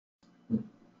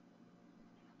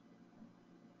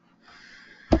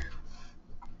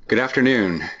Good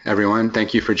afternoon, everyone.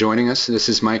 Thank you for joining us. This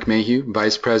is Mike Mayhew,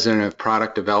 Vice President of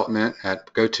Product Development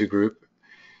at GoTo Group.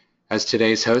 As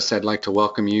today's host, I'd like to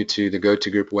welcome you to the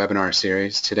GoTo Group webinar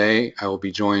series. Today, I will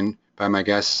be joined by my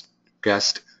guest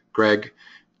Greg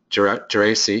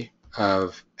Geraci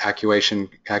of Actuation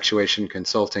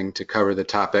Consulting to cover the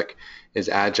topic, Is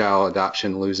Agile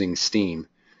Adoption Losing Steam?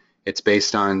 It's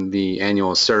based on the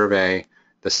annual survey,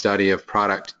 the study of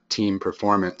product team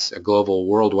performance, a global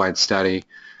worldwide study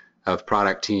of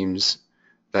product teams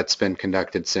that's been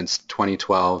conducted since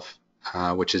 2012,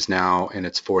 which is now in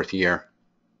its fourth year.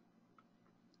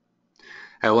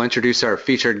 I will introduce our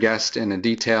featured guest in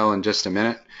detail in just a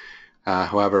minute.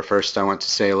 However, first I want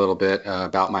to say a little bit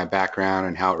about my background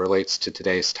and how it relates to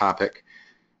today's topic.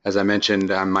 As I mentioned,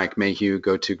 I'm Mike Mayhew,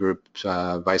 GoTo Group's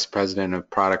Vice President of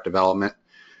Product Development.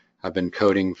 I've been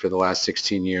coding for the last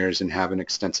 16 years and have an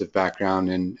extensive background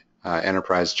in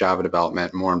enterprise Java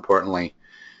development. More importantly,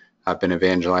 I've been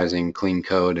evangelizing clean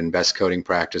code and best coding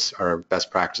practice, or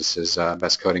best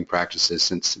coding practices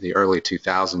since the early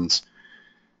 2000s.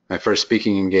 My first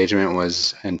speaking engagement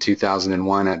was in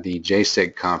 2001 at the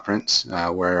JSIG conference,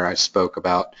 where I spoke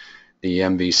about the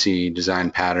MVC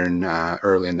design pattern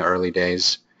in the early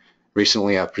days.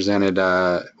 Recently, I've presented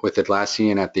with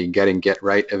Atlassian at the Get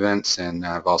Right events, and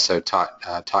I've also taught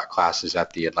classes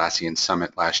at the Atlassian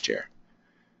Summit last year.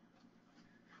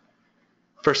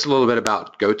 First, a little bit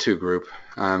about GoTo Group.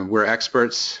 We're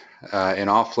experts in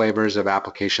all flavors of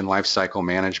application lifecycle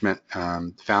management.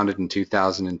 Founded in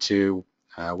 2002,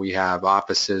 we have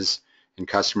offices and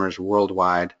customers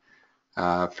worldwide.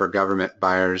 For government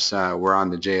buyers, we're on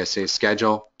the JSA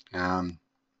schedule, and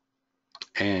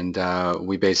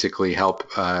we basically help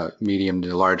medium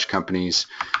to large companies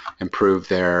improve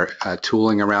their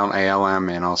tooling around ALM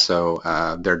and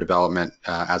also their development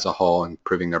as a whole,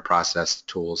 improving their process,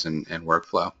 tools, and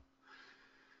workflow.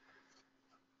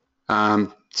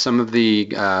 Some of the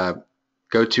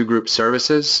GoTo Group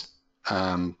services,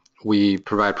 we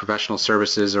provide professional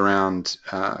services around,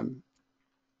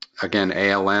 again,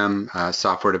 ALM,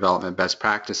 software development best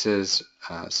practices.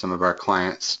 Some of our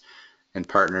clients and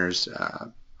partners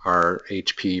are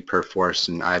HP, Perforce,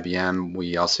 and IBM.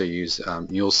 We also use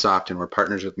MuleSoft, and we're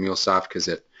partners with MuleSoft because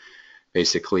it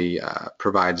basically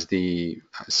provides the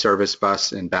service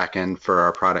bus and backend for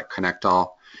our product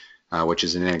ConnectAll, which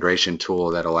is an integration tool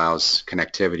that allows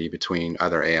connectivity between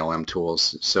other ALM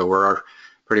tools. So we're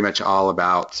pretty much all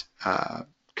about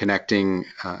connecting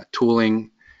tooling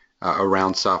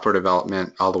around software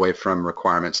development all the way from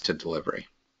requirements to delivery.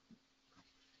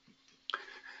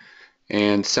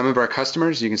 And some of our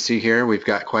customers, you can see here, we've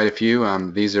got quite a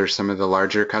few. These are some of the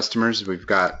larger customers. We've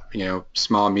got,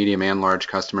 small, medium, and large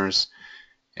customers.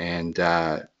 And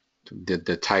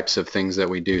the types of things that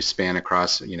we do span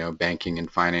across, banking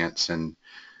and finance and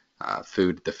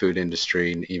the food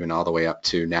industry, and even all the way up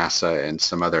to NASA and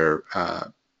some other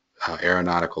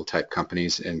aeronautical type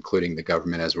companies, including the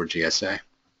government, as we're GSA.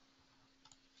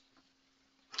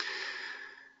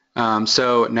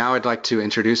 So now I'd like to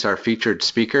introduce our featured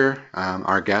speaker,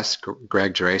 our guest,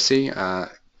 Greg Geraci. A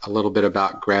little bit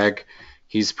about Greg.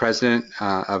 He's president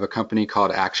of a company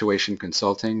called Actuation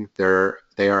Consulting.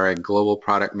 They are a global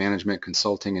product management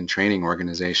consulting and training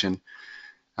organization.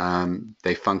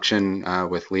 They function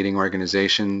with leading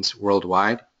organizations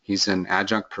worldwide. He's an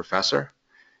adjunct professor.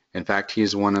 In fact, he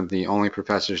is one of the only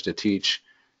professors to teach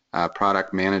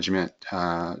product management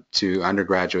to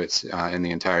undergraduates in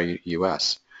the entire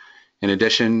U.S. In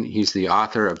addition, he's the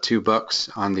author of 2 books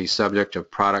on the subject of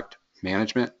product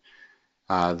management.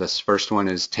 This first one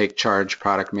is Take Charge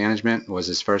Product Management, was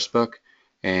his first book,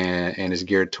 and is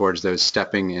geared towards those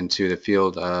stepping into the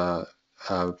field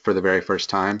for the very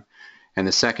first time. And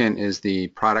the second is the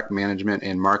Product Management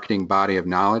and Marketing Body of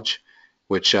Knowledge,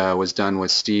 which was done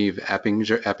with Steve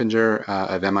Eppinger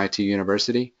of MIT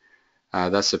University.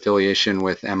 Thus affiliation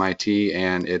with MIT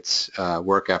and its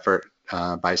work effort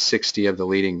by 60 of the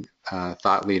leading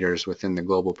thought leaders within the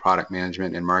global product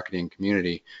management and marketing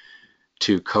community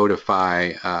to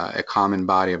codify a common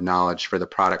body of knowledge for the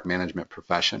product management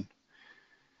profession.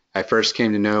 I first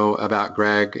came to know about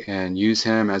Greg and use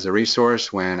him as a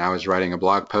resource when I was writing a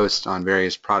blog post on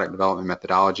various product development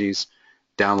methodologies.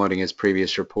 Downloading his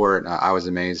previous report, I was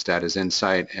amazed at his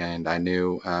insight, and I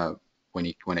knew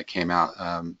when it came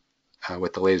out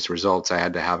with the latest results, I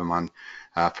had to have him on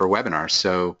for webinars.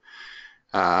 So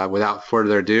without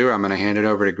further ado, I'm going to hand it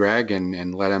over to Greg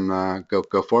and let him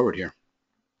go forward here.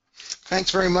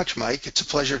 Thanks very much, Mike. It's a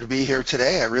pleasure to be here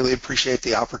today. I really appreciate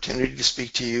the opportunity to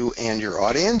speak to you and your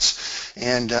audience.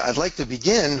 And I'd like to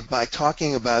begin by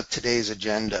talking about today's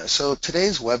agenda. So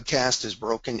today's webcast is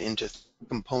broken into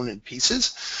component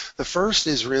pieces. The first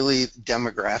is really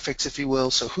demographics, if you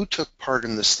will, so who took part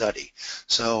in the study.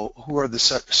 So who are the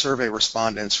survey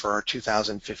respondents for our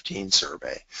 2015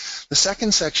 survey. The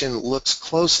second section looks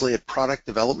closely at product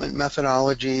development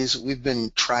methodologies. We've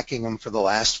been tracking them for the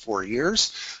last 4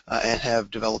 years and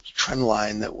have developed a trend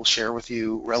line that we'll share with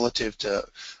you relative to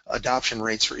adoption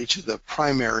rates for each of the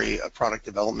primary product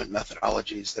development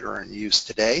methodologies that are in use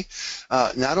today.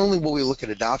 Not only will we look at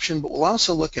adoption, but we'll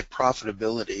also look at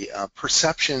profitability,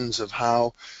 perceptions of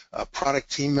how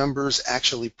product team members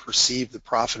actually perceive the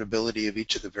profitability of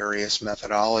each of the various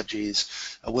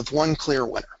methodologies with one clear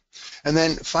winner. And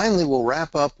then finally, we'll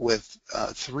wrap up with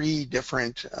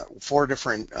four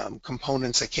different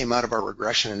components that came out of our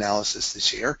regression analysis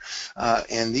this year.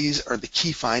 And these are the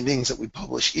key findings that we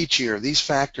publish each year. These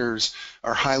factors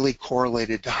are highly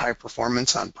correlated to high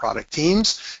performance on product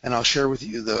teams, and I'll share with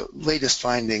you the latest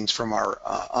findings from our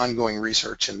ongoing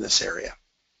research in this area.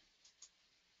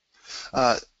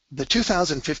 The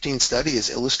 2015 study is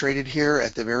illustrated here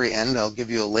at the very end. I'll give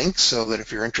you a link so that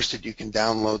if you're interested, you can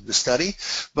download the study.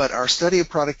 But our study of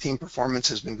product team performance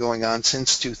has been going on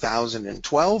since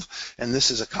 2012, and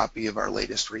this is a copy of our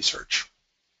latest research.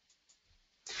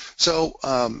 So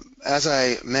as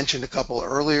I mentioned a couple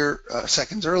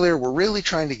seconds earlier, we're really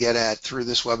trying to get at, through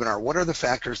this webinar, what are the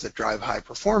factors that drive high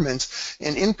performance,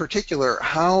 and in particular,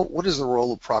 what is the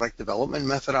role of product development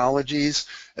methodologies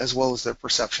as well as their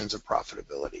perceptions of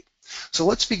profitability. So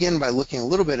let's begin by looking a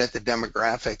little bit at the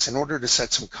demographics in order to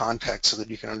set some context so that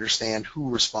you can understand who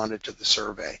responded to the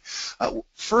survey.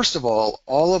 First of all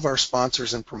of our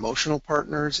sponsors and promotional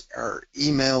partners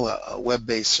email a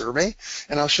web-based survey,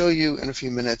 and I'll show you in a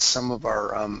few minutes some of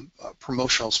our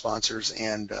promotional sponsors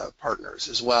and partners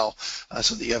as well,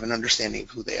 so that you have an understanding of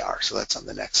who they are. So that's on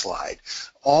the next slide.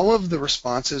 All of the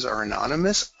responses are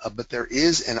anonymous, but there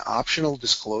is an optional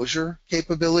disclosure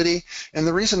capability, and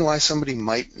the reason why somebody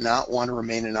might not want to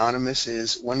remain anonymous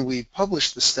is when we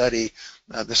publish the study,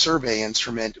 the survey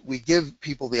instrument, we give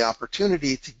people the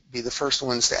opportunity to be the first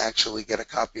ones to actually get a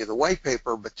copy of the white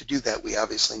paper, but to do that we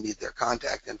obviously need their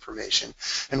contact information.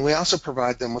 And we also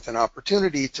provide them with an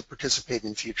opportunity to participate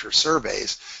in future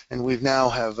surveys, and we now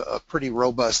have a pretty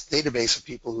robust database of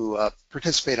people who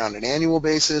participate on an annual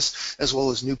basis, as well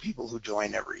as new people who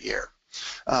join every year.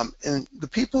 And the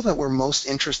people that we're most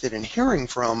interested in hearing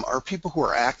from are people who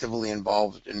are actively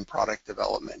involved in product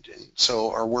development, and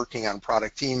so are working on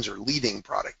product teams or leading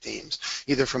product teams,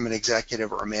 either from an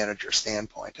executive or a manager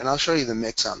standpoint. And I'll show you the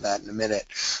mix on that in a minute.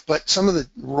 But some of the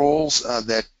roles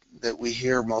that we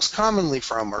hear most commonly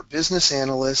from are business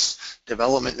analysts,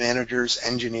 development managers,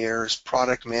 engineers,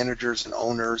 product managers and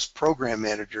owners, program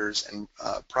managers, and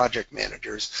project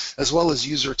managers, as well as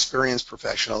user experience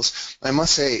professionals. I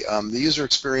must say the user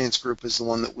experience group is the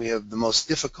one that we have the most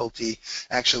difficulty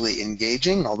actually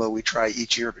engaging, although we try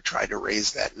each year to try to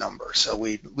raise that number. So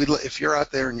if you're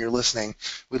out there and you're listening,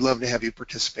 we'd love to have you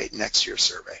participate in next year's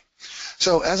survey.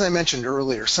 So as I mentioned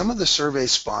earlier, some of the survey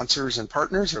sponsors and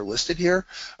partners are listed here.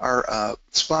 Our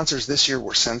sponsors this year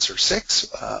were Sensor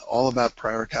 6, all about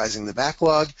prioritizing the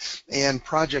backlog, and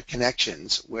Project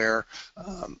Connections, where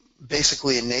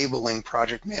basically enabling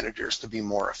project managers to be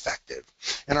more effective.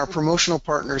 And our promotional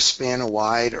partners span a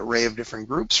wide array of different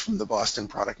groups, from the Boston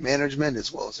Product Management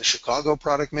as well as the Chicago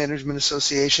Product Management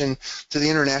Association to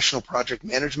the International Project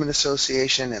Management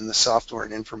Association and the Software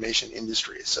and Information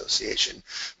Industry Association.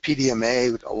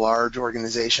 PDMA, a large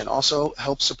organization, also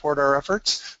helps support our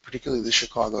efforts, particularly the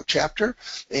Chicago chapter,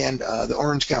 and the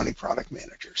Orange County Product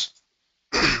Managers.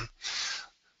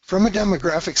 From a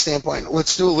demographic standpoint,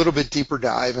 let's do a little bit deeper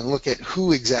dive and look at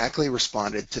who exactly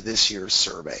responded to this year's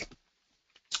survey.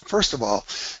 First of all,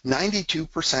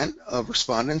 92% of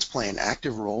respondents play an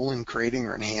active role in creating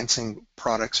or enhancing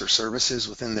products or services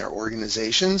within their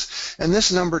organizations, and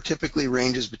this number typically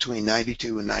ranges between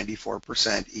 92 and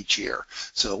 94% each year.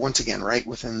 So once again, right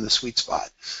within the sweet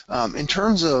spot. In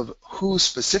terms of who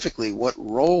specifically, what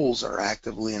roles are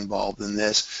actively involved in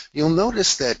this, you'll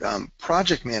notice that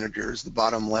project managers, the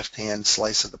bottom left-hand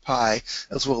slice of the pie,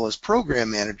 as well as program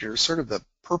managers, sort of the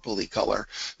purpley color,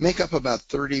 make up about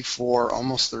 34,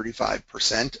 almost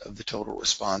 35% of the total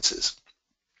responses,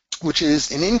 which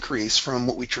is an increase from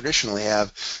what we traditionally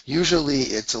have. Usually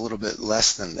it's a little bit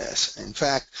less than this. In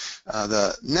fact,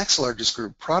 the next largest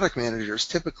group, product managers,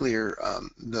 typically are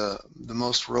the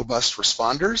most robust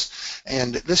responders,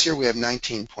 and this year we have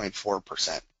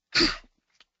 19.4%.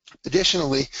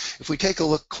 Additionally, if we take a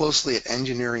look closely at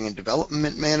engineering and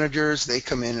development managers, they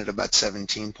come in at about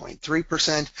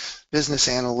 17.3%, business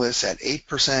analysts at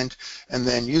 8%, and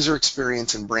then user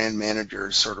experience and brand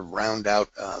managers sort of round out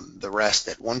the rest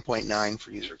at 1.9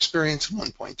 for user experience and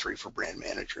 1.3 for brand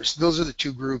managers. Those are the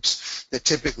two groups that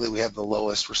typically we have the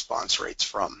lowest response rates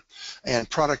from. And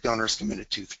product owners come in at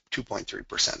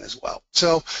 2.3% as well.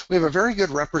 So we have a very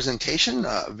good representation,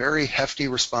 a very hefty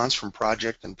response from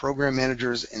project and program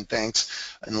managers, and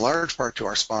thanks in large part to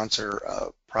our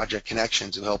sponsor, Project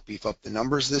Connections, who helped beef up the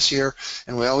numbers this year,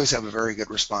 and we always have a very good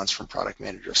response from product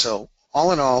managers. So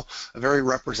all in all, a very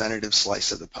representative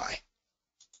slice of the pie.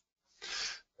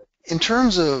 In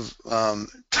terms of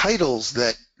titles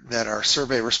that our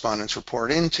survey respondents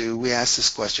report into, we ask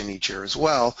this question each year as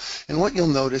well, and what you'll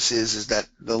notice is that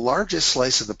the largest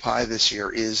slice of the pie this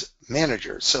year is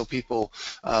managers, so people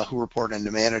who report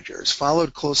into managers,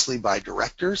 followed closely by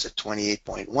directors at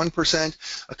 28.1%,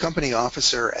 a company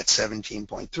officer at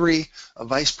 17.3%, a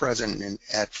vice president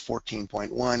at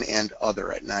 14.1%, and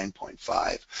other at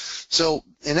 9.5%. So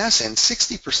in essence,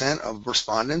 60% of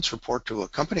respondents report to a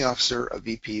company officer, a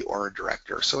VP, or a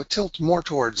director. So it tilts more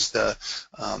towards the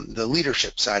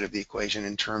leadership side of the equation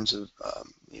in terms of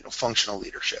functional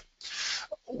leadership.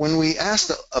 When we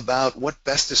asked about what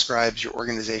best describes your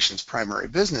organization's primary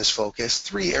business focus,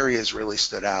 three areas really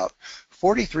stood out.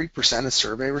 43% of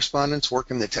survey respondents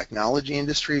work in the technology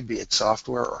industry, be it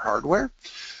software or hardware.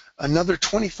 Another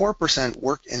 24%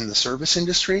 work in the service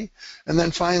industry, and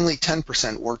then finally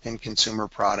 10% work in consumer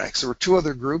products. There were two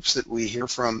other groups that we hear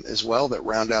from as well that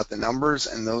round out the numbers,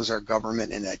 and those are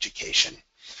government and education,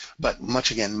 but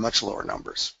much lower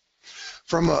numbers.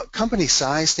 From a company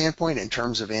size standpoint, in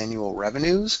terms of annual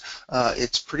revenues,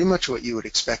 it's pretty much what you would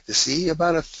expect to see.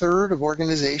 About a third of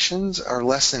organizations are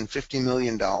less than $50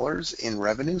 million in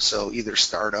revenue, so either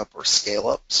startup or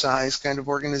scale-up size kind of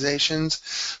organizations.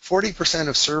 40%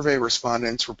 of survey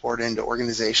respondents report into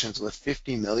organizations with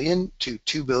 $50 million to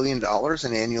 $2 billion in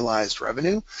annualized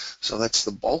revenue, so that's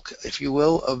the bulk, if you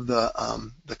will, of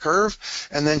the curve,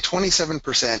 and then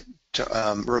 27%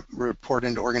 to report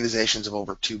into organizations of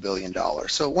over $2 billion.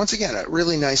 So once again, a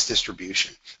really nice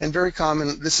distribution, and very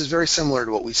common. This is very similar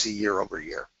to what we see year over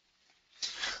year.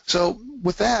 So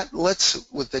with that,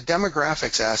 with the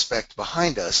demographics aspect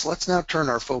behind us, let's now turn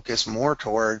our focus more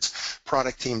towards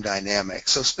product team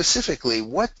dynamics. So specifically,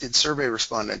 what did survey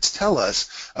respondents tell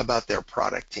us about their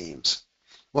product teams?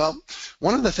 Well,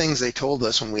 one of the things they told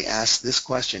us when we asked this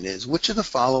question is, which of the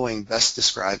following best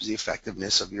describes the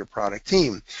effectiveness of your product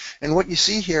team? And what you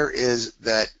see here is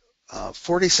that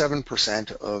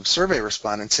 47% of survey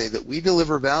respondents say that we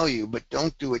deliver value but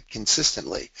don't do it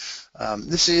consistently.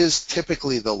 This is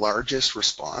typically the largest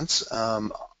response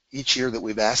each year that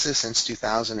we've asked this since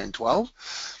 2012.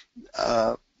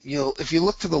 If you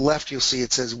look to the left, you'll see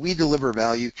it says we deliver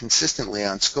value consistently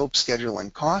on scope, schedule,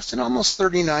 and cost, and almost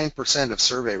 39% of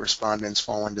survey respondents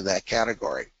fall into that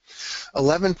category.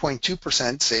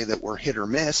 11.2% say that we're hit or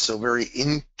miss, so very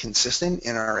inconsistent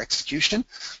in our execution,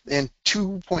 and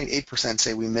 2.8%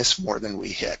 say we miss more than we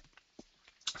hit.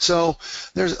 So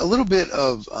there's a little bit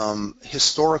of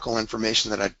historical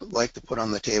information that I'd like to put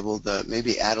on the table to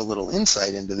maybe add a little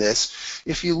insight into this.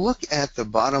 If you look at the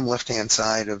bottom left-hand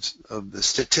side of the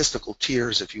statistical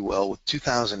tiers, if you will, with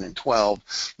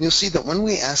 2012, you'll see that when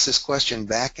we asked this question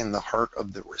back in the heart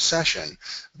of the recession,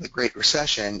 the Great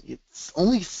Recession,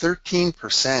 only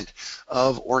 13%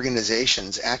 of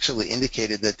organizations actually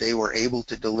indicated that they were able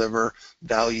to deliver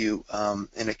value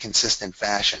in a consistent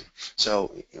fashion.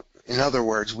 So in other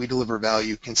words, we deliver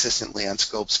value consistently on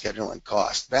scope, schedule, and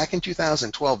cost. Back in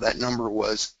 2012, that number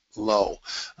was low,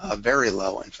 very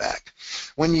low, in fact.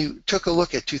 When you took a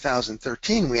look at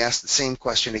 2013, we asked the same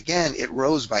question again. It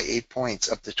rose by 8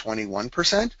 points, up to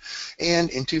 21%, and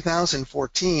in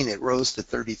 2014, it rose to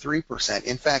 33%.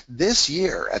 In fact, this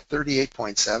year at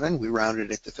 38.7, we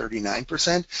rounded it to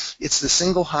 39%. It's the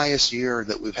single highest year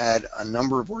that we've had a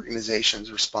number of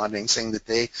organizations responding, saying that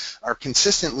they are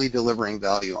consistently delivering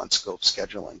value on scope,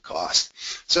 schedule, and cost.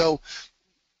 So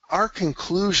our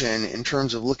conclusion in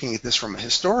terms of looking at this from a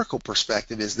historical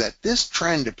perspective is that this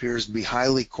trend appears to be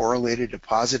highly correlated to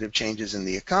positive changes in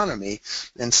the economy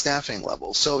and staffing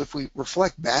levels. So if we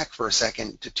reflect back for a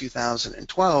second to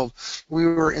 2012, we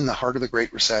were in the heart of the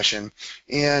Great Recession,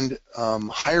 and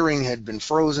hiring had been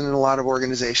frozen in a lot of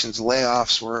organizations,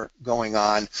 layoffs were going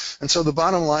on, and so the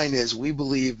bottom line is we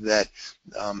believe that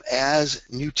as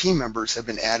new team members have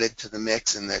been added to the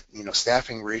mix and that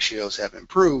staffing ratios have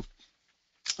improved,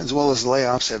 as well as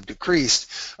layoffs have decreased,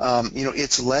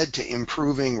 it's led to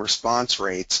improving response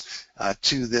rates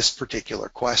to this particular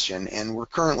question, and we're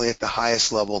currently at the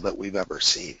highest level that we've ever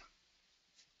seen.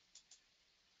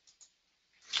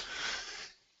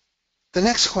 The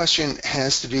next question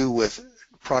has to do with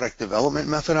product development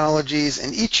methodologies,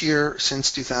 and each year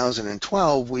since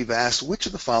 2012 we've asked which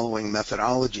of the following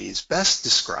methodologies best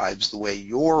describes the way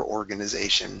your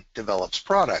organization develops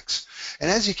products. And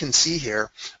as you can see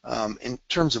here, in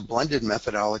terms of blended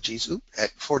methodologies, at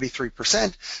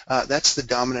 43%, that's the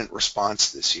dominant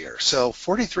response this year. So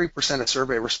 43% of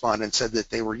survey respondents said that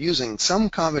they were using some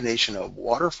combination of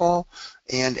waterfall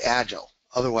and Agile,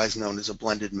 otherwise known as a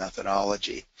blended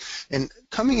methodology. And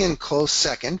coming in close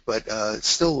second, but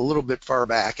still a little bit far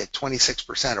back at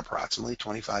 26%, approximately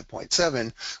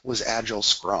 25.7, was Agile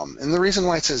Scrum. And the reason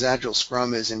why it says Agile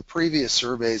Scrum is in previous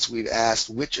surveys we've asked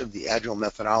which of the Agile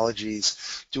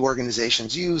methodologies do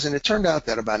organizations use, and it turned out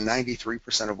that about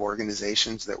 93% of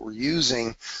organizations that were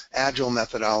using Agile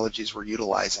methodologies were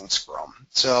utilizing Scrum.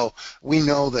 So we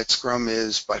know that Scrum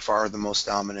is by far the most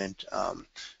dominant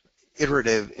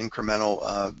iterative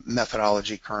incremental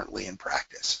methodology currently in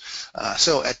practice.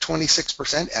 So at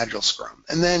 26%, Agile Scrum.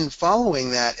 And then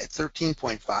following that at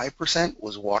 13.5%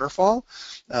 was Waterfall.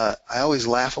 I always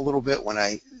laugh a little bit when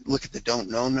I look at the don't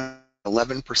know number.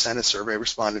 11% of survey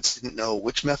respondents didn't know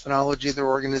which methodology their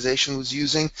organization was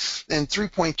using, and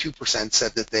 3.2%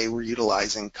 said that they were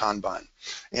utilizing Kanban,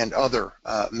 and other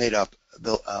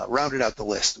rounded out the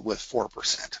list with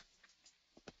 4%.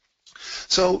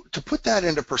 So to put that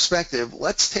into perspective,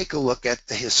 let's take a look at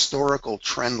the historical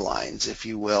trend lines, if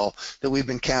you will, that we've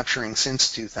been capturing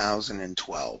since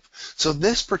 2012. So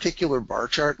this particular bar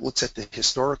chart looks at the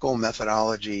historical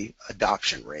methodology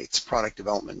adoption rates, product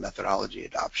development methodology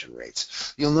adoption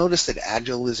rates. You'll notice that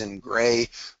Agile is in gray,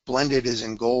 Blended is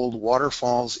in gold,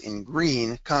 Waterfall's in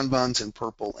green, Kanban's in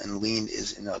purple, and Lean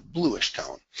is in a bluish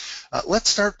tone. Let's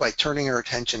start by turning our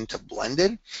attention to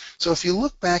Blended. So if you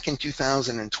look back in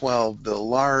 2012, the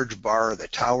large bar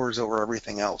that towers over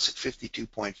everything else at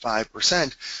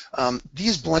 52.5%,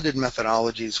 these blended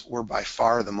methodologies were by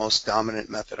far the most dominant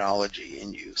methodology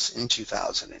in use in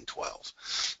 2012.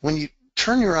 When you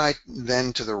turn your eye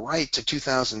then to the right to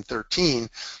 2013,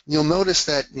 you'll notice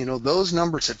that those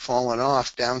numbers had fallen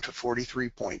off down to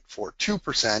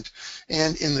 43.42%,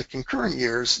 and in the concurrent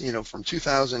years, from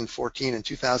 2014 and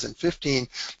 2015,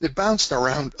 it bounced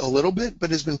around a little bit,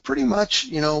 but has been pretty much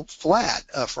flat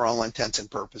for all intents and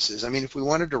purposes. I mean, if we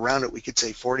wanted to round it, we could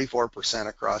say 44%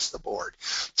 across the board.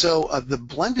 So the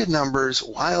blended numbers,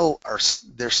 while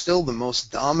they're still the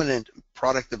most dominant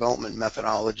product development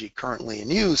methodology currently in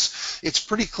use, it's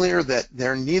pretty clear that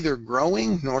they're neither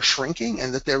growing nor shrinking,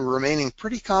 and that they're remaining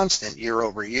pretty constant year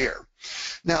over year.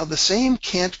 Now, the same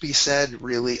can't be said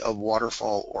really of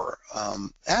Waterfall or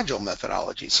Agile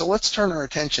methodology. So let's turn our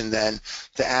attention then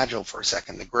to Agile for a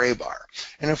second, the gray bar.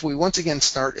 And if we once again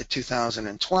start at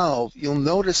 2012, you'll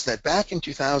notice that back in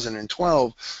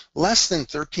 2012, less than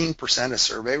 13% of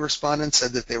survey respondents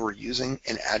said that they were using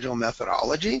an Agile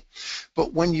methodology.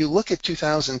 But when you look at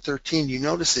 2013, you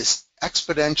notice this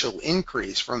exponential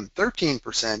increase from 13%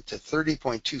 to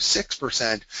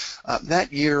 30.26%.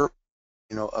 That year,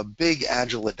 a big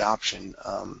Agile adoption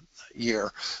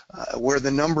year where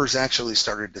the numbers actually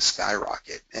started to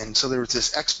skyrocket. And so there was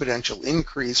this exponential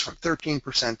increase from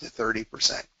 13% to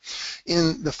 30%.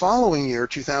 In the following year,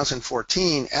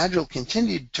 2014, Agile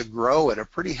continued to grow at a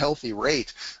pretty healthy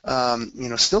rate,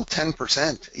 still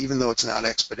 10%, even though it's not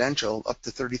exponential, up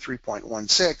to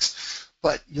 33.16.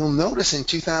 But you'll notice in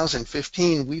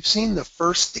 2015, we've seen the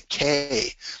first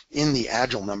decay in the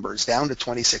Agile numbers down to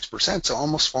 26%, so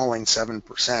almost falling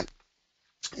 7%.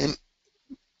 And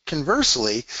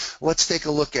conversely, let's take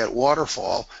a look at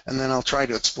Waterfall, and then I'll try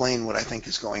to explain what I think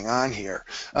is going on here.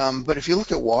 But if you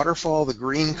look at Waterfall, the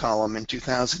green column in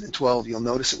 2012, you'll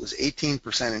notice it was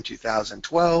 18% in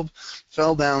 2012,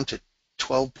 fell down to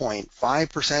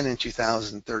 12.5% in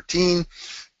 2013,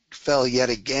 fell yet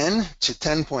again to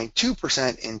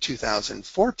 10.2% in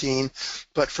 2014,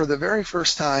 but for the very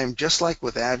first time, just like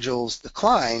with Agile's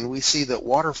decline, we see that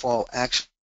Waterfall actually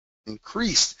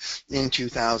increased in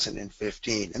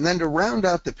 2015. And then to round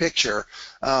out the picture,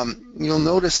 you'll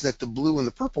notice that the blue and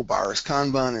the purple bars,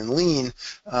 Kanban and Lean,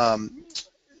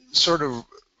 sort of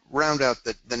round out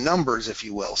the numbers, if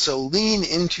you will. So Lean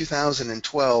in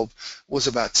 2012 was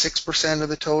about 6% of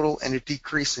the total, and it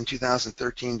decreased in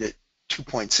 2013 to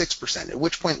 2.6%, at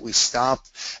which point we stopped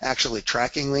actually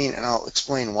tracking Lean, and I'll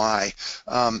explain why.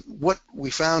 What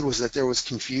we found was that there was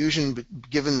confusion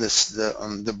given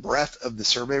the breadth of the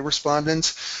survey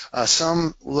respondents.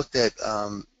 Some looked at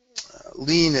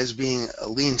lean as being a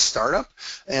lean startup,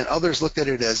 and others looked at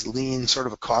it as lean, sort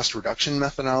of a cost reduction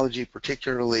methodology,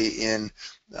 particularly in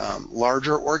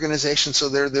larger organizations. So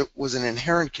there was an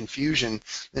inherent confusion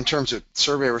in terms of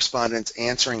survey respondents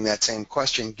answering that same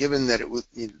question, given that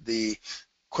the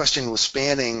question was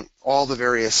spanning all the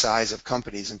various size of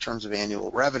companies in terms of annual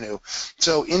revenue.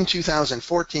 So in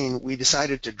 2014, we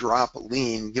decided to drop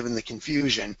lean, given the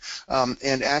confusion,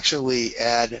 and actually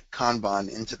add Kanban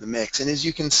into the mix. And as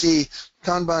you can see,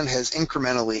 Kanban has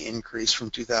incrementally increased from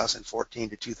 2014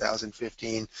 to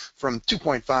 2015 from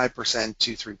 2.5%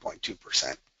 to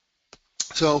 3.2%.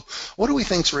 So what do we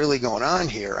think is really going on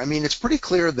here? I mean, it's pretty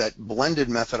clear that blended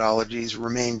methodologies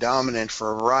remain dominant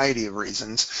for a variety of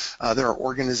reasons. There are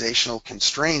organizational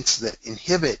constraints that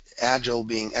inhibit Agile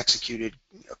being executed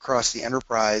across the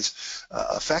enterprise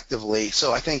effectively.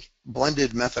 So I think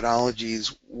blended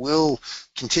methodologies will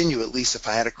continue, at least if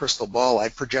I had a crystal ball,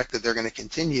 I'd project that they're going to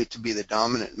continue to be the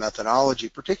dominant methodology,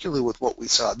 particularly with what we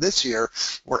saw this year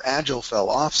where Agile fell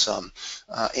off some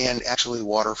and actually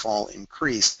waterfall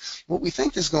increased. What we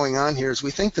think is going on here is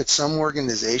we think that some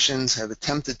organizations have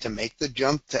attempted to make the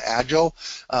jump to Agile,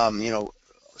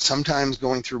 sometimes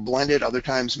going through blended, other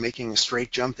times making a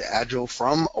straight jump to Agile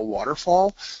from a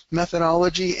waterfall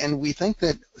methodology, and we think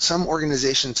that some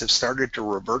organizations have started to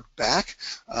revert back,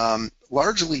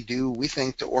 largely due, we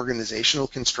think, to organizational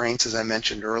constraints, as I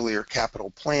mentioned earlier,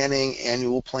 capital planning,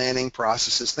 annual planning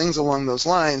processes, things along those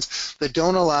lines that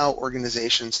don't allow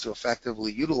organizations to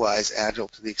effectively utilize Agile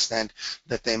to the extent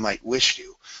that they might wish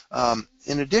to.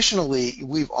 And additionally,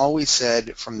 we've always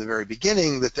said from the very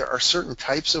beginning that there are certain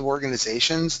types of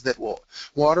organizations that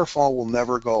waterfall will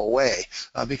never go away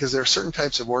because there are certain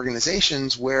types of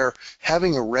organizations where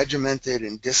having a regimented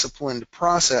and disciplined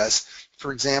process,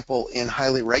 for example, in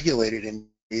highly regulated industries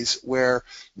where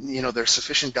there's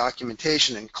sufficient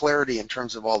documentation and clarity in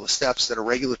terms of all the steps that a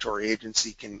regulatory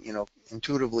agency can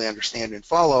intuitively understand and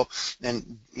follow,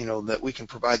 and that we can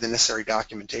provide the necessary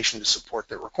documentation to support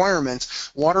their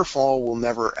requirements, waterfall will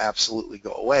never absolutely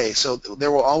go away. So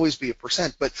there will always be a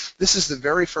percent, but this is the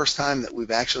very first time that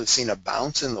we've actually seen a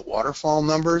bounce in the waterfall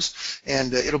numbers,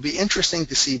 and it'll be interesting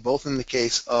to see, both in the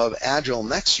case of Agile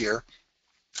next year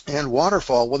and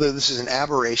waterfall, whether this is an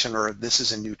aberration or this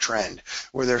is a new trend,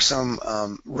 where there's some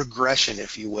regression,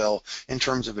 if you will, in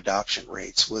terms of adoption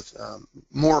rates, with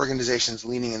more organizations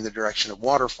leaning in the direction of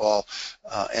waterfall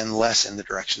and less in the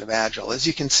direction of Agile. As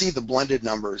you can see, the blended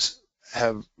numbers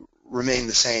have remained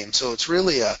the same, so it's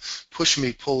really a push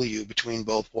me, pull you between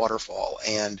both waterfall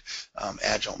and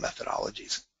Agile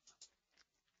methodologies.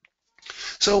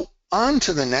 So on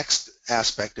to the next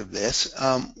aspect of this.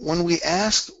 When we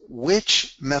ask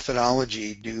which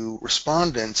methodology do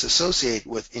respondents associate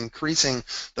with increasing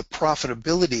the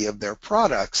profitability of their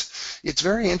products, it's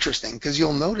very interesting because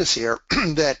you'll notice here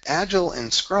that Agile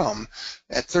and Scrum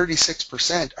at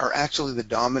 36% are actually the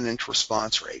dominant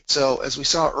response rate. So as we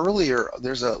saw earlier,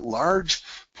 there's a large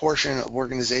portion of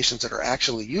organizations that are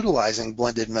actually utilizing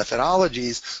blended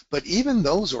methodologies, but even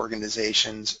those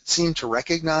organizations seem to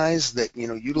recognize that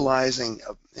utilizing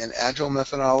an Agile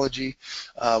methodology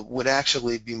would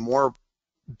actually be more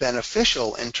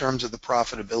beneficial in terms of the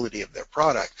profitability of their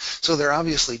product. So they're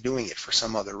obviously doing it for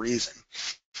some other reason.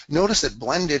 Notice that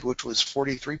blended, which was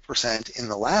 43% in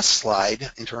the last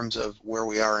slide in terms of where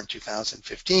we are in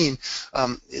 2015,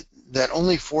 that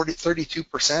only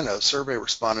 32% of survey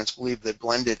respondents believe that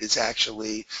blended is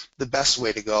actually the best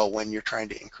way to go when you're trying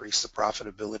to increase the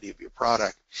profitability of your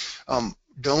product.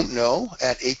 Don't know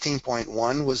at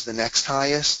 18.1 was the next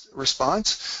highest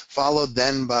response, followed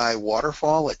then by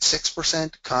waterfall at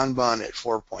 6%, Kanban at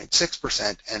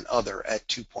 4.6%, and other at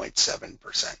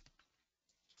 2.7%.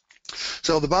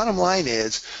 So the bottom line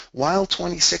is, while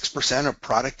 26% of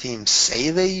product teams say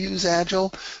they use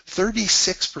Agile,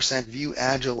 36% view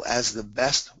Agile as the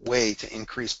best way to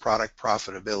increase product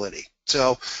profitability.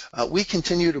 So we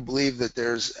continue to believe that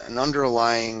there's an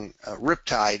underlying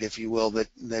riptide, if you will,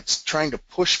 that's trying to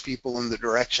push people in the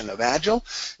direction of Agile.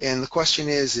 And the question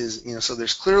is, so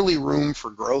there's clearly room for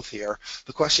growth here.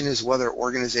 The question is whether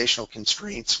organizational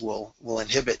constraints will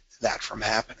inhibit that from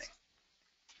happening.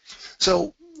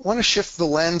 So I want to shift the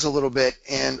lens a little bit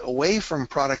and away from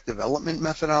product development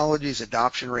methodologies,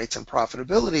 adoption rates, and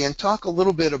profitability, and talk a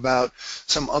little bit about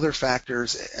some other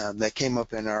factors that came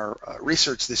up in our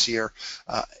research this year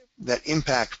that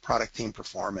impact product team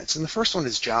performance. And the first one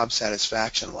is job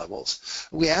satisfaction levels.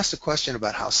 We asked a question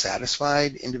about how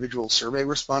satisfied individual survey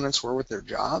respondents were with their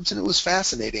jobs, and it was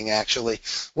fascinating, actually.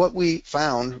 What we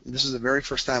found, this is the very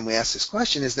first time we asked this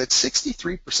question, is that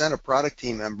 63% of product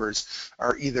team members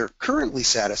are either currently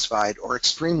satisfied or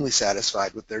extremely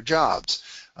satisfied with their jobs.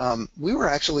 We were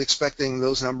actually expecting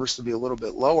those numbers to be a little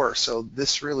bit lower, so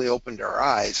this really opened our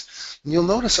eyes. And you'll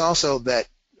notice also that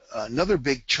another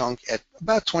big chunk at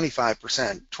about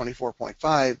 25%,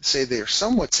 24.5, say they're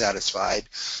somewhat satisfied,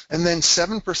 and then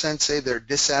 7% say they're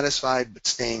dissatisfied but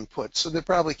staying put. So they're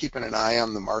probably keeping an eye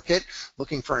on the market,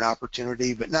 looking for an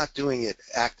opportunity, but not doing it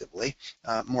actively,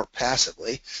 more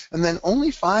passively. And then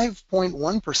only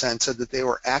 5.1% said that they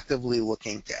were actively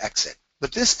looking to exit.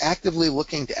 But this actively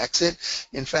looking to exit,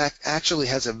 in fact, actually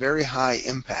has a very high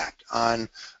impact on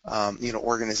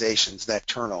organizations, that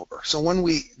turnover. So when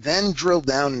we then drilled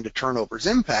down into turnover's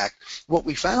impact, what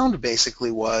we found basically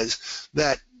was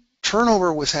that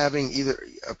turnover was having either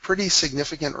a pretty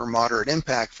significant or moderate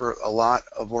impact for a lot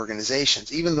of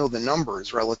organizations, even though the number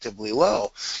is relatively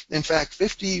low. In fact,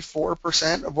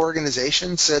 54% of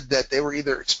organizations said that they were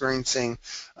either experiencing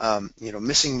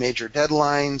missing major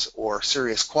deadlines or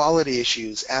serious quality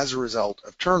issues as a result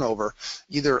of turnover,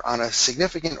 either on a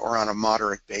significant or on a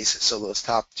moderate basis, so those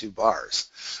top two bars.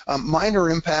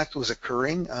 Minor impact was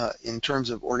occurring in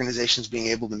terms of organizations being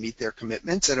able to meet their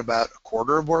commitments at about a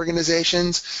quarter of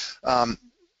organizations.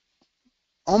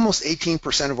 Almost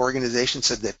 18% of organizations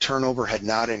said that turnover had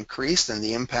not increased and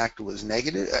the impact was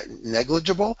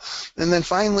negligible. And then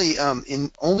finally,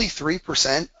 in only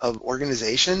 3% of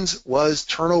organizations was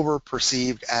turnover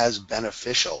perceived as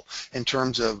beneficial in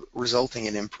terms of resulting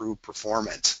in improved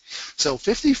performance. So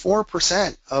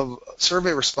 54% of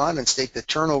survey respondents state that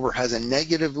turnover has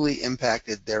negatively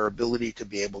impacted their ability to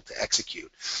be able to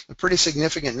execute. A pretty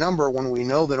significant number when we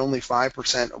know that only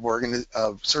 5%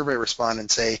 of survey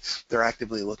respondents say they're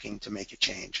actively looking to make a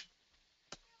change.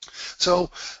 So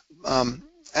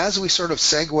as we sort of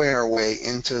segue our way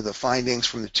into the findings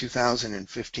from the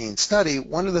 2015 study,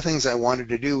 one of the things I wanted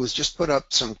to do was just put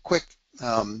up some quick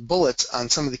bullets on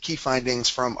some of the key findings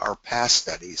from our past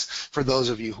studies for those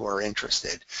of you who are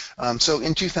interested. So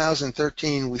in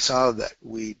 2013, we saw that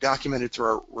we documented through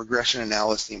our regression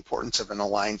analysis the importance of an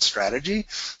aligned strategy.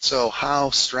 So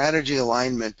how strategy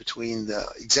alignment between the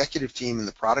executive team and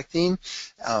the product team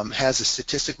has a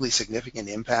statistically significant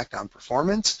impact on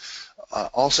performance.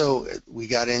 Also, we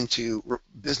got into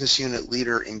business unit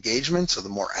leader engagement, so the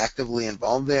more actively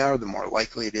involved they are, the more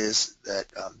likely it is that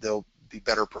they'll be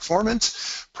better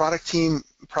performance. Product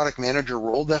manager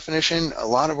role definition. A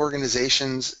lot of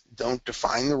organizations don't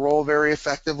define the role very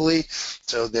effectively,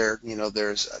 so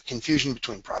there's a confusion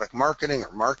between product marketing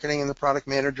or marketing and the product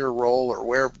manager role, or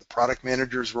where the product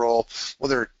manager's role,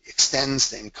 whether it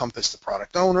extends to encompass the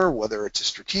product owner, whether it's a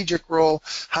strategic role.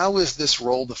 How is this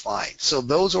role defined? So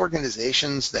those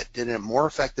organizations that did a more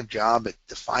effective job at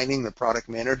defining the product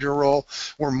manager role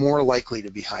were more likely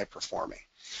to be high performing.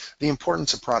 The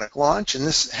importance of product launch, and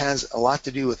this has a lot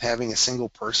to do with having a single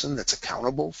person that's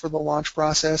accountable for the launch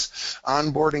process.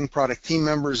 Onboarding product team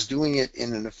members, doing it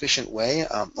in an efficient way.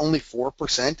 Only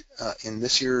 4% in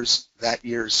that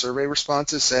year's survey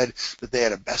responses said that they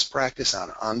had a best practice on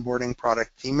onboarding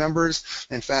product team members.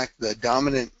 In fact, the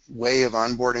dominant way of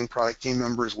onboarding product team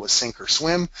members was sink or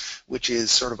swim, which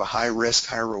is sort of a high risk,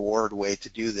 high reward way to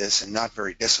do this and not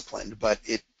very disciplined, but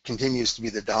it continues to be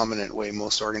the dominant way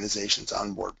most organizations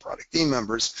onboard product team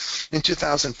members. In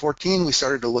 2014, we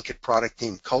started to look at product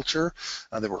team culture.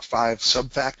 There were 5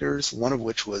 sub-factors, one of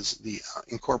which was the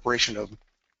incorporation of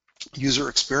user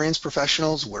experience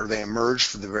professionals, where they emerged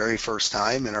for the very first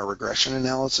time in our regression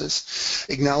analysis.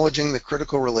 Acknowledging the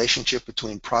critical relationship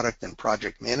between product and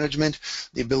project management,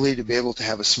 the ability to be able to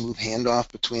have a smooth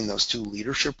handoff between those two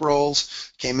leadership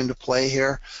roles came into play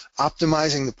here.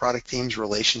 Optimizing the product team's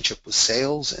relationship with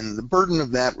sales, and the burden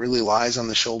of that really lies on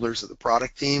the shoulders of the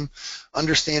product team.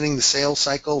 Understanding the sales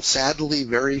cycle. Sadly,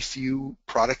 very few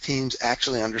product teams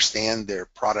actually understand their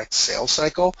product sales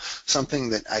cycle, something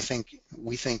that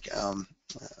we think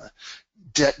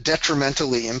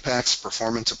detrimentally impacts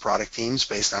performance of product teams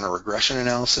based on our regression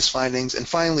analysis findings. And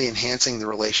finally, enhancing the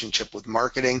relationship with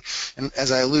marketing. And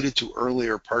as I alluded to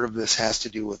earlier, part of this has to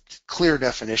do with clear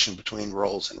definition between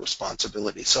roles and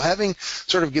responsibilities. So having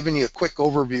sort of given you a quick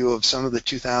overview of some of the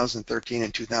 2013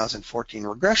 and 2014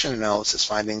 regression analysis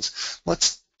findings,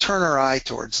 let's turn our eye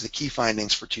towards the key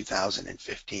findings for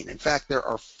 2015. In fact, there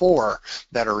are 4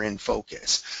 that are in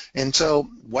focus. And so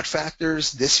what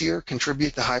factors this year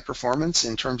contribute to high performance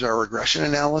in terms of our regression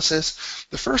analysis?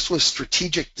 The first was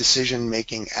strategic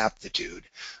decision-making aptitude.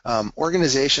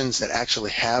 Organizations that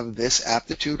actually have this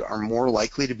aptitude are more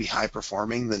likely to be high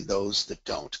performing than those that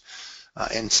don't.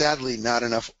 and sadly not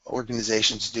enough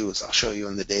organizations do, as I'll show you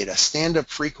in the data. Stand-up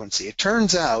frequency. It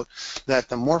turns out that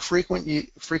the more frequently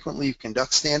you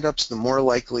conduct stand-ups, the more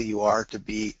likely you are to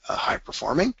be high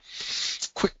performing.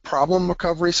 Quick problem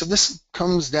recovery. So this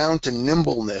comes down to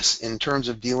nimbleness in terms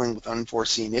of dealing with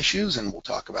unforeseen issues, and we'll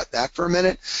talk about that for a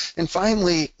minute. And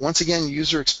finally, once again,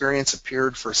 user experience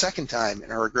appeared for a second time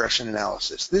in our regression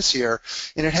analysis this year,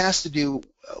 and it has to do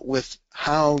with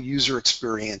how user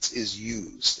experience is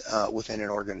used within an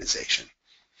organization.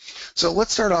 So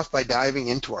let's start off by diving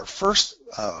into our first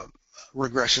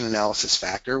regression analysis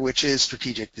factor, which is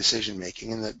strategic decision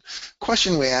making. And the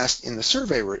question we asked in the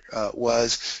survey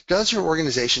was, does your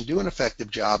organization do an effective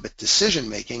job at decision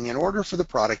making in order for the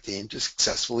product team to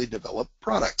successfully develop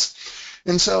products?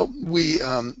 And so we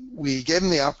gave them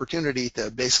the opportunity to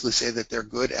basically say that they're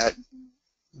good at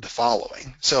the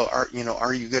following. So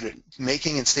are you good at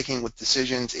making and sticking with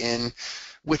decisions in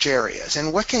which areas?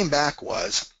 And what came back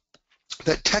was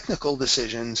that technical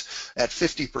decisions at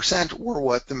 50% were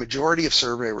what the majority of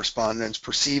survey respondents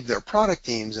perceived their product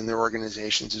teams and their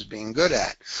organizations as being good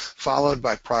at, followed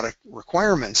by product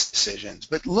requirements decisions.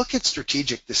 But look at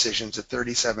strategic decisions at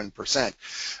 37%.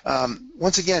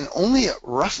 Once again, only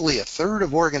roughly a third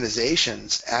of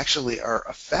organizations actually are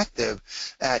effective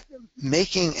at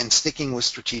making and sticking with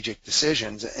strategic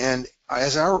decisions. And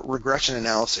as our regression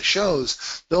analysis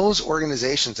shows, those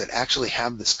organizations that actually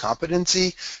have this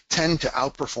competency tend to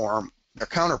outperform their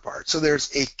counterparts. So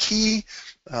there's a key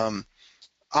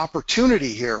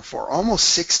opportunity here for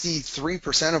almost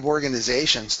 63% of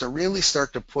organizations to really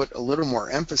start to put a little more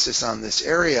emphasis on this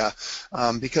area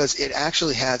because it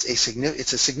actually has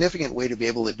it's a significant way to be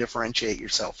able to differentiate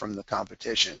yourself from the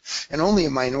competition. And only a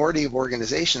minority of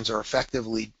organizations are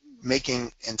effectively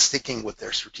making and sticking with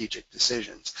their strategic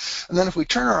decisions. And then if we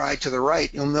turn our eye to the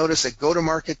right, you'll notice that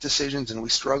go-to-market decisions, and we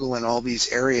struggle in all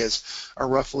these areas, are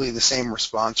roughly the same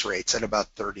response rates at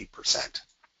about 30%.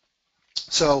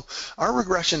 So our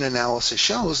regression analysis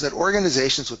shows that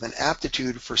organizations with an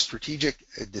aptitude for strategic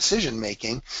decision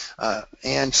making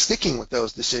and sticking with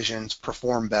those decisions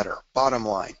perform better, bottom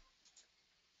line.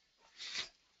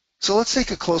 So let's take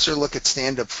a closer look at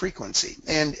stand-up frequency.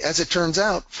 And as it turns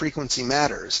out, frequency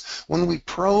matters. When we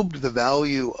probed the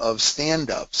value of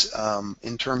stand-ups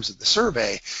in terms of the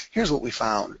survey, here's what we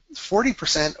found.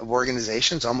 40% of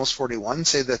organizations, almost 41,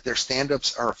 say that their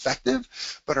stand-ups are effective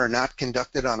but are not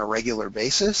conducted on a regular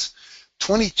basis.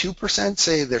 22%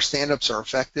 say their stand-ups are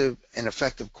effective, an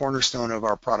effective cornerstone of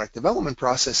our product development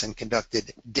process and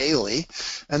conducted daily.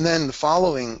 And then the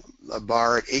following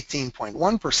bar at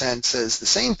 18.1% says the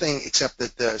same thing except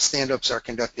that the stand-ups are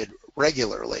conducted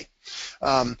regularly.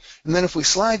 And then if we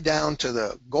slide down to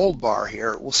the gold bar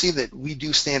here, we'll see that we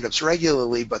do stand-ups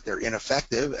regularly, but they're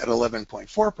ineffective at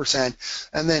 11.4%,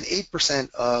 and then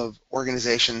 8% of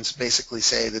organizations basically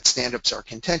say that stand-ups are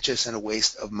contentious and a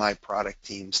waste of my product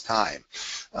team's time.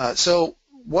 So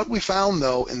what we found,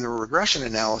 though, in the regression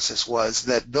analysis was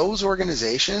that those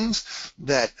organizations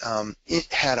that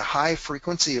had a high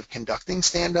frequency of conducting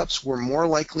stand-ups were more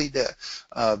likely to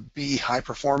be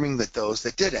high-performing than those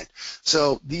that didn't.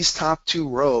 So these top two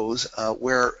rows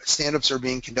where stand-ups are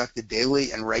being conducted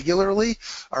daily and regularly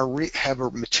have a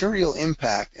material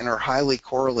impact and are highly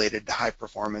correlated to high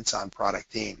performance on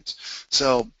product teams.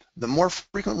 So the more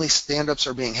frequently stand-ups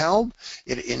are being held,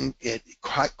 it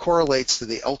correlates to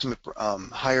the ultimate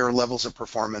higher levels of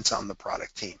performance on the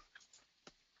product team.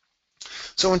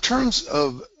 So in terms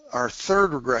of our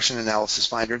third regression analysis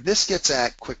finder, this gets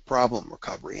at quick problem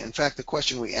recovery. In fact, the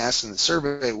question we asked in the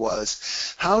survey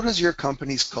was, how does your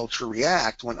company's culture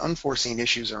react when unforeseen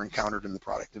issues are encountered in the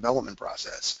product development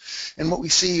process? And what we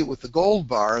see with the gold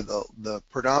bar,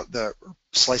 the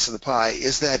slice of the pie,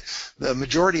 is that the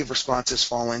majority of responses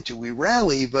fall into we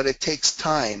rally, but it takes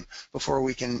time before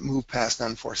we can move past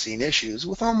unforeseen issues,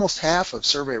 with almost half of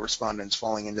survey respondents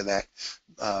falling into that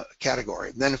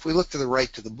category. Then if we look to the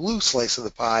right to the blue slice of the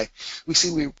pie, we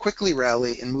see we quickly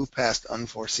rally and move past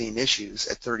unforeseen issues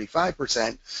at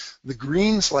 35%. The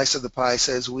green slice of the pie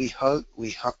says we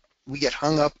get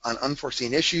hung up on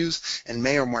unforeseen issues and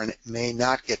may or may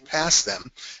not get past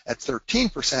them at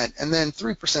 13%, and then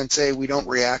 3% say we don't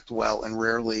react well and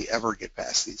rarely ever get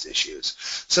past these issues.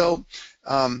 So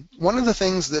one of the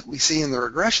things that we see in the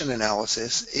regression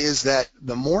analysis is that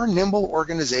the more nimble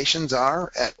organizations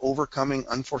are at overcoming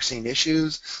unforeseen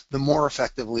issues, the more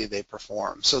effectively they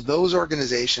perform. So those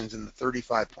organizations in the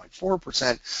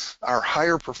 35.4% are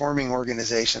higher performing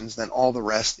organizations than all the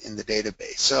rest in the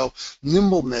database. So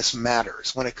nimbleness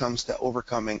matters when it comes to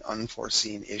overcoming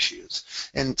unforeseen issues.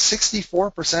 And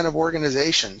 64% of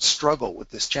organizations struggle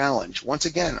with this challenge. Once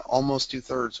again, almost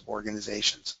 2/3 of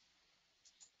organizations.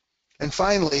 And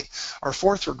finally, our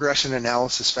fourth regression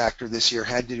analysis factor this year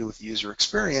had to do with user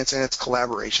experience and its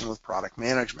collaboration with product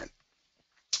management.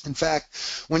 In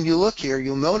fact, when you look here,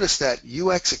 you'll notice that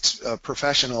UX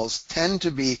professionals tend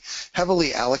to be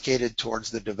heavily allocated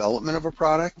towards the development of a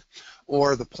product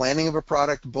or the planning of a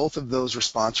product. Both of those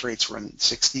response rates were in the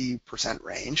 60%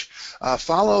 range,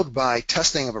 followed by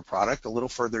testing of a product a little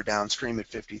further downstream at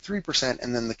 53%,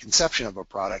 and then the conception of a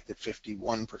product at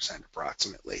 51%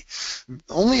 approximately.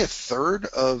 Only a third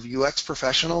of UX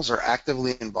professionals are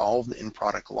actively involved in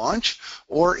product launch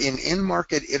or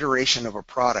in-market iteration of a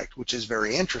product, which is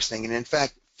very interesting. And in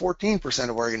fact, 14%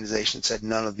 of organizations said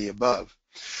none of the above.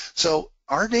 So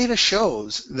our data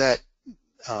shows that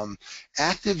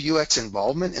active UX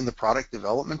involvement in the product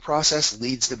development process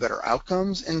leads to better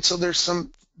outcomes, and so there's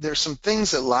some things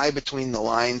that lie between the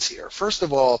lines here. First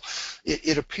of all,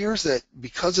 it appears that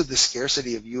because of the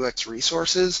scarcity of UX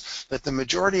resources, that the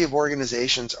majority of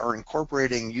organizations are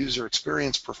incorporating user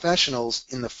experience professionals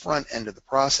in the front end of the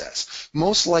process,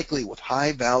 most likely with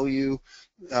high value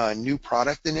new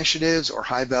product initiatives or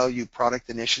high value product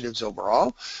initiatives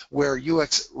overall, where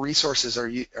UX resources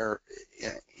are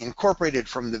incorporated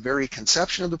from the very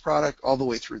conception of the product all the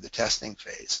way through the testing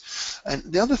phase. And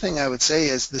the other thing I would say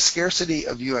is the scarcity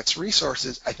of UX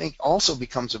resources, I think, also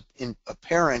becomes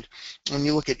apparent when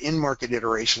you look at in-market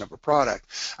iteration of a product.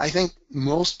 I think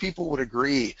most people would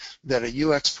agree that a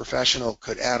UX professional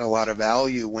could add a lot of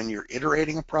value when you're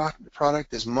iterating a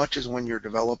product as much as when you're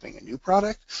developing a new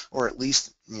product, or at least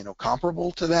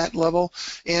comparable to that level.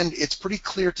 And it's pretty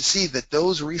clear to see that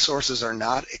those resources are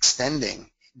not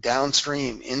extending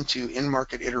downstream into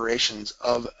in-market iterations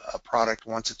of a product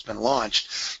once it's been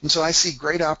launched. And so I see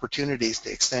great opportunities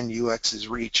to extend UX's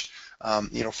reach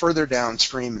further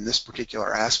downstream in this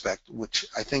particular aspect, which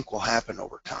I think will happen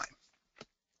over time.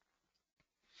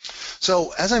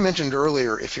 So as I mentioned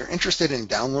earlier, if you're interested in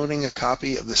downloading a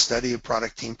copy of the Study of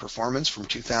Product Team Performance from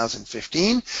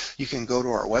 2015, you can go to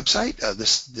our website. The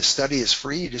study is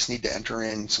free. You just need to enter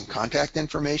in some contact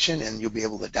information and you'll be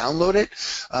able to download it.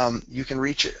 You can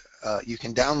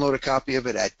download a copy of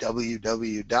it at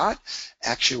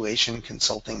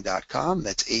www.actuationconsulting.com.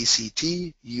 That's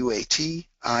ACTUATION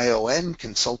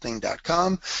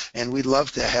consulting.com, and we'd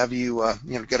love to have you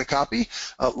get a copy.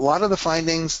 A lot of the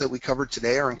findings that we covered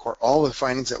today all the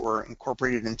findings that were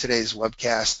incorporated in today's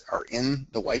webcast are in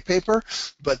the white paper,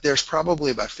 but there's probably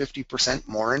about 50%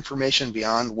 more information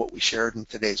beyond what we shared in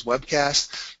today's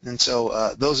webcast. And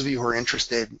so those of you who are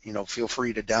interested, feel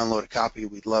free to download a copy.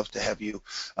 We'd love to have you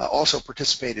also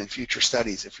participate in future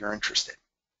studies if you're interested.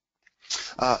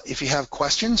 If you have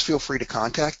questions, feel free to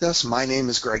contact us. My name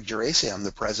is Greg Geraci. I'm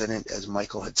the president, as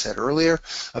Michael had said earlier,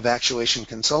 of Actuation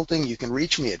Consulting. You can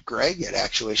reach me at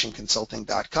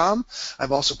greg@actuationconsulting.com.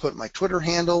 I've also put my Twitter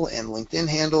handle and LinkedIn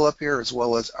handle up here, as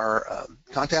well as our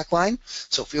contact line.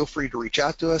 So feel free to reach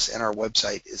out to us, and our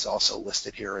website is also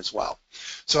listed here as well.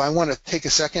 So I want to take a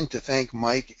second to thank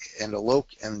Mike and Alok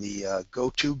and the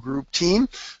Go-To Group team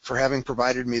for having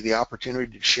provided me the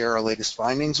opportunity to share our latest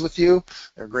findings with you.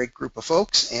 They're a great group of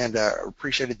folks, and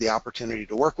appreciated the opportunity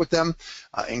to work with them.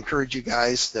 I encourage you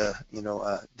guys to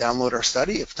download our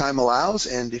study if time allows,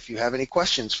 and if you have any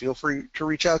questions, feel free to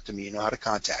reach out to me. You know how to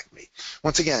contact me.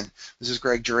 Once again, this is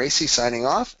Greg Geraci signing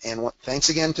off, and thanks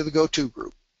again to the Go-To Group.